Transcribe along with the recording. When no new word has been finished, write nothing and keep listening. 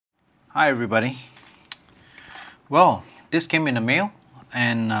Hi everybody. Well, this came in the mail,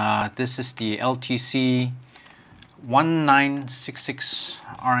 and this is the LTC1966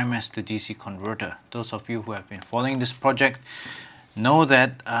 RMS to DC converter. Those of you who have been following this project know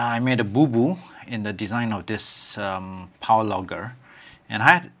that I made a boo-boo in the design of this power logger, and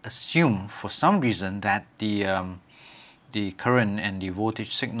I had assumed for some reason that the current and the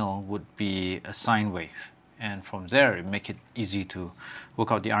voltage signal would be a sine wave, and from there it make it easy to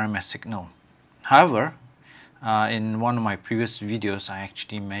work out the RMS signal. However, in one of my previous videos I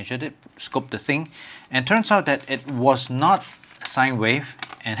actually measured it, scoped the thing, and turns out that it was not a sine wave,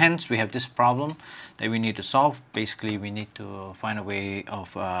 and hence we have this problem that we need to solve. Basically we need to find a way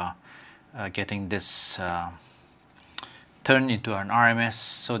of getting this turned into an RMS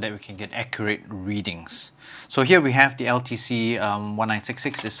so that we can get accurate readings. So here we have the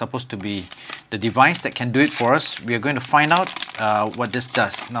LTC1966 is supposed to be the device that can do it for us. We are going to find out what this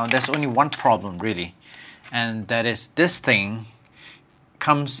does. Now there's only one problem really, and that is this thing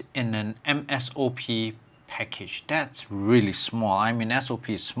comes in an MSOP package. That's really small. I mean, SOP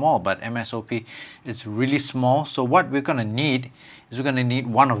is small, but MSOP is really small. So what we're going to need is we're going to need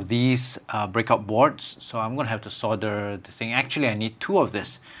one of these breakout boards. So I'm going to have to solder the thing. Actually, I need two of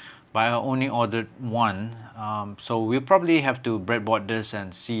this, but I only ordered one. So we'll probably have to breadboard this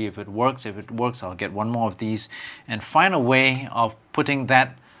and see if it works. If it works, I'll get one more of these and find a way of putting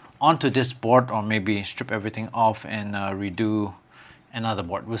that onto this board, or maybe strip everything off and redo another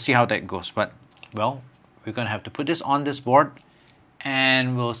board. We'll see how that goes. But well, we're going to have to put this on this board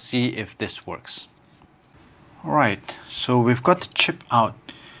and we'll see if this works. Alright, so we've got the chip out.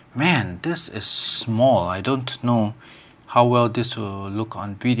 Man, this is small. I don't know how well this will look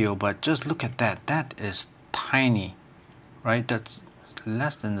on video, but just look at that. That is tiny, right? That's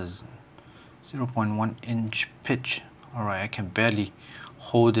less than the 0.1 inch pitch. Alright, I can barely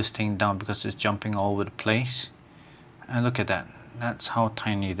hold this thing down because it's jumping all over the place. And look at that. That's how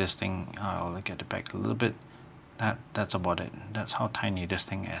tiny this thing, I'll get it back a little bit. That's about it. That's how tiny this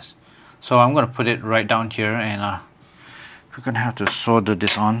thing is. So I'm going to put it right down here, and we're going to have to solder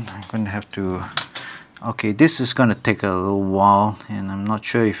this on. I'm going to have to, okay, this is going to take a little while, and I'm not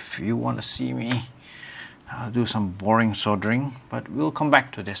sure if you want to see me do some boring soldering, but we'll come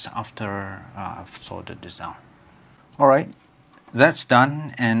back to this after I've soldered this down. Alright, that's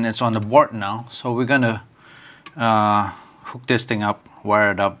done, and it's on the board now. So we're going to hook this thing up,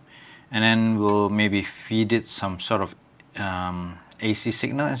 wire it up, and then we'll maybe feed it some sort of AC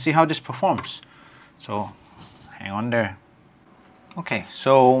signal and see how this performs. So hang on there. Okay,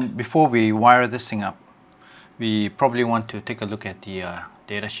 so before we wire this thing up, we probably want to take a look at the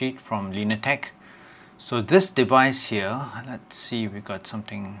data sheet from Linatech. So this device here, let's see, we got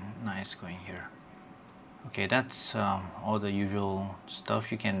something nice going here. Okay, that's all the usual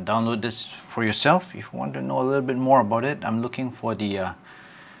stuff. You can download this for yourself if you want to know a little bit more about it. I'm looking for the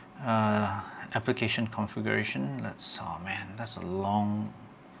application configuration. Oh man, that's a long,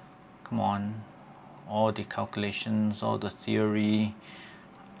 come on, all the calculations, all the theory.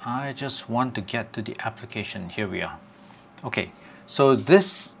 I just want to get to the application. Here we are. Okay, so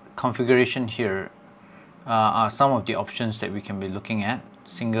this configuration here are some of the options that we can be looking at.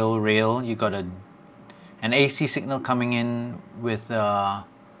 Single rail, you got an AC signal coming in with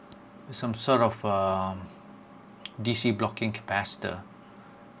some sort of DC blocking capacitor.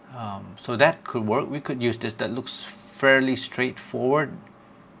 So that could work. We could use this. That looks fairly straightforward.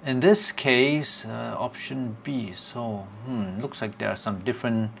 In this case, option B. So looks like there are some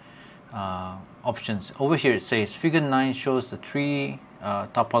different options. Over here it says figure 9 shows the three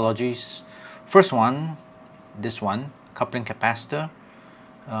topologies. First one, this one, coupling capacitor.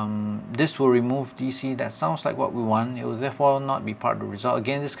 This will remove DC. That sounds like what we want. It will therefore not be part of the result.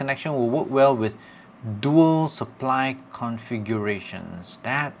 Again, this connection will work well with dual supply configurations.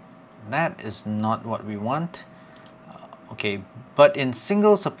 That is not what we want. Okay, but in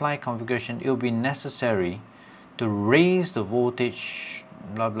single supply configuration, it will be necessary to raise the voltage,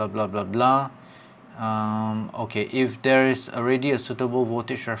 blah blah blah blah blah. Okay, if there is already a suitable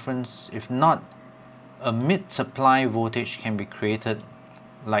voltage reference, if not, a mid-supply voltage can be created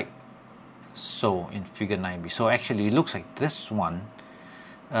like so in figure 9b. So actually it looks like this one,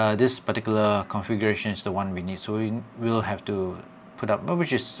 this particular configuration is the one we need. So we will have to put up,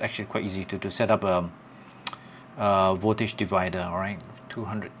 which is actually quite easy to set up a voltage divider. All right,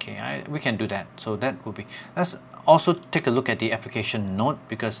 200k, we can do that. So that will be, let's also take a look at the application note,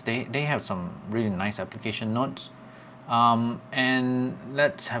 because they have some really nice application notes. And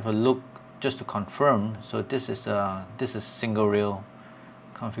let's have a look just to confirm. So this is single rail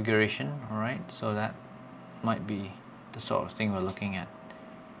configuration. All right, so that might be the sort of thing we're looking at.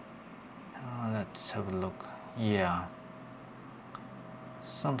 Let's have a look. Yeah,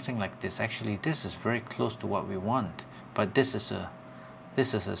 something like this. Actually, this is very close to what we want, but this is a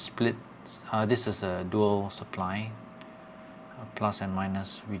split. This is a dual supply, plus and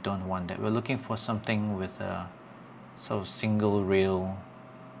minus. We don't want that. We're looking for something with a sort of single rail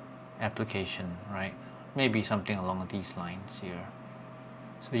application, right? Maybe something along these lines here.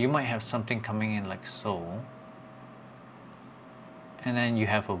 So you might have something coming in like so, and then you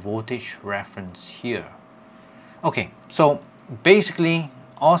have a voltage reference here. Okay, so basically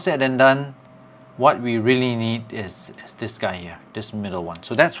all said and done, what we really need is this guy here, this middle one.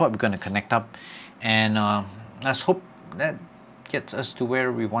 So that's what we're going to connect up, and let's hope that gets us to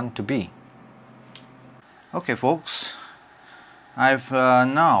where we want to be. Okay folks, I've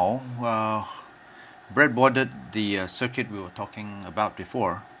now breadboarded the circuit we were talking about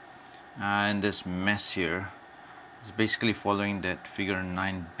before, and this mess here is basically following that figure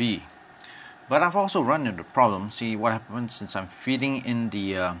 9b. But I've also run into a problem. See what happens since I'm feeding in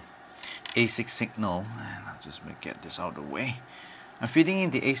the AC signal, and I'll just get this out of the way. I'm feeding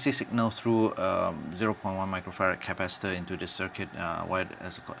in the AC signal through 0.1 microfarad capacitor into the circuit.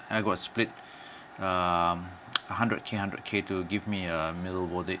 I got split 100k to give me a middle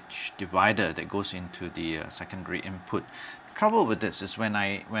voltage divider that goes into the secondary input. The trouble with this is when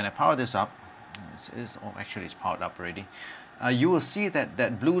I power this up, actually it's powered up already. You will see that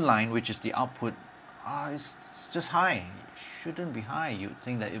that blue line, which is the output, it's just high. It shouldn't be high. You'd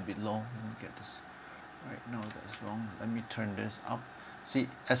think that it'd be low. Let me get this right. No, that's wrong. Let me turn this up. See,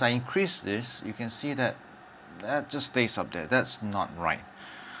 as I increase this, you can see that that just stays up there. That's not right.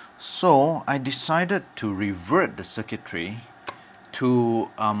 So I decided to revert the circuitry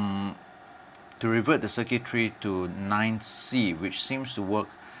to 9C, which seems to work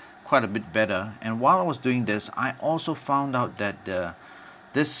quite a bit better. And while I was doing this, I also found out that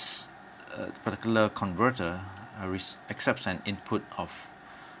this particular converter accepts an input of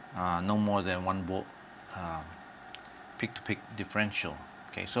no more than 1 volt peak-to-peak differential.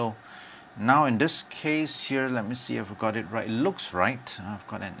 Okay, so now in this case here, let me see if I got it right. It looks right. I've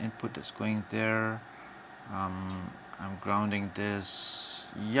got an input that's going there. I'm grounding this.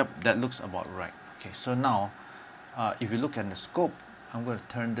 Yep, that looks about right. Okay, so now if you look at the scope, I'm going to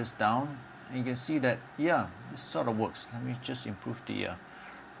turn this down, and you can see that, yeah, this sort of works. Let me just improve the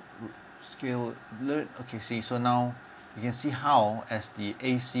scale a little. Okay, see, so now you can see how as the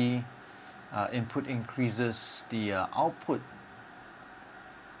AC input increases, the output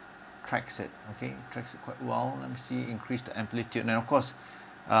tracks it. Okay, tracks it quite well. Let me see, increase the amplitude, and of course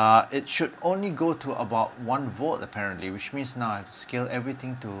it should only go to about 1 volt apparently, which means now I have to scale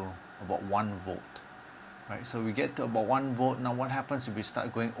everything to about 1 volt. Right, so we get to about 1 volt. Now what happens if we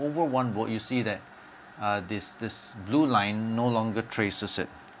start going over 1 volt? You see that this blue line no longer traces it,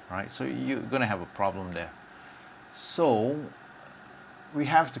 right? So you're going to have a problem there. So we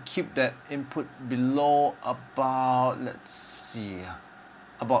have to keep that input below about, let's see,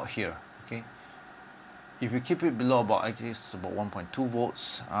 about here. Okay, if you keep it below about, I guess about 1.2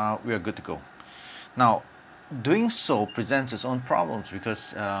 volts, we are good to go. Now doing so presents its own problems,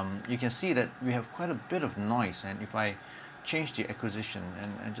 because you can see that we have quite a bit of noise, and if I change the acquisition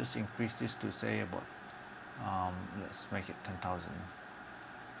and just increase this to say about let's make it 10,000.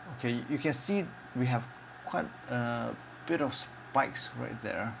 Okay, you can see we have quite a bit of spikes right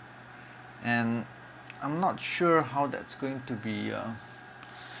there, and I'm not sure how that's going to be.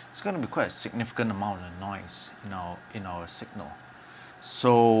 It's going to be quite a significant amount of noise in our signal.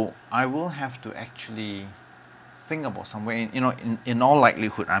 So I will have to actually think about some way. In all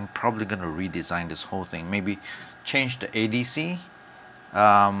likelihood, I'm probably going to redesign this whole thing. Maybe change the ADC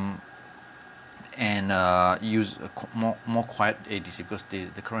and use a more quiet ADC, because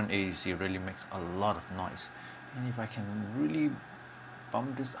the current ADC really makes a lot of noise. And if I can really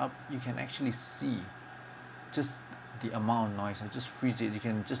bump this up, you can actually see just the amount of noise. I just freeze it. You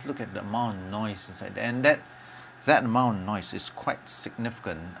can just look at the amount of noise inside there, and that amount of noise is quite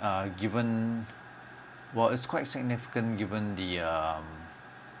significant given. Well, it's quite significant given the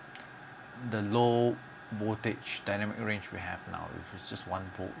low voltage dynamic range we have now. If it's just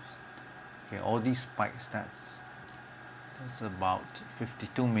 1 volt, okay, all these spikes, that's about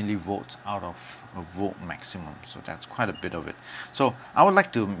 52 millivolts out of a volt maximum. So that's quite a bit of it. So I would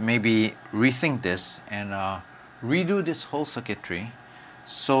like to maybe rethink this and redo this whole circuitry,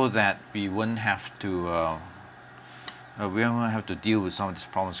 so that we won't have to deal with some of these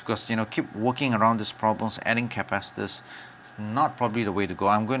problems, because keep working around these problems, adding capacitors is not probably the way to go.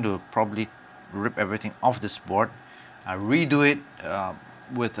 I'm going to probably rip everything off this board, redo it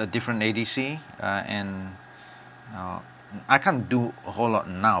with a different ADC, and I can't do a whole lot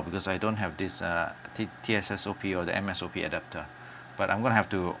now because I don't have this TSSOP or the MSOP adapter, but I'm gonna have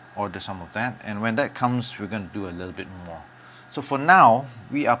to order some of that, and when that comes we're gonna do a little bit more. So for now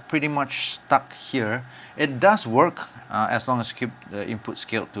we are pretty much stuck here. It does work as long as you keep the input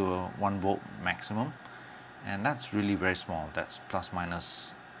scaled to 1 volt maximum, and that's really very small. That's plus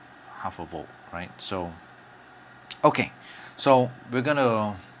minus half a volt, right? So okay, so we're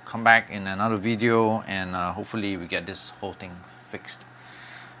gonna come back in another video, and hopefully we get this whole thing fixed.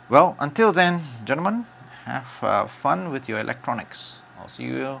 Well, until then, gentlemen, have fun with your electronics. I'll see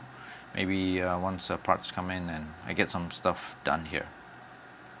you maybe once parts come in and I get some stuff done here.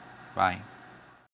 Bye.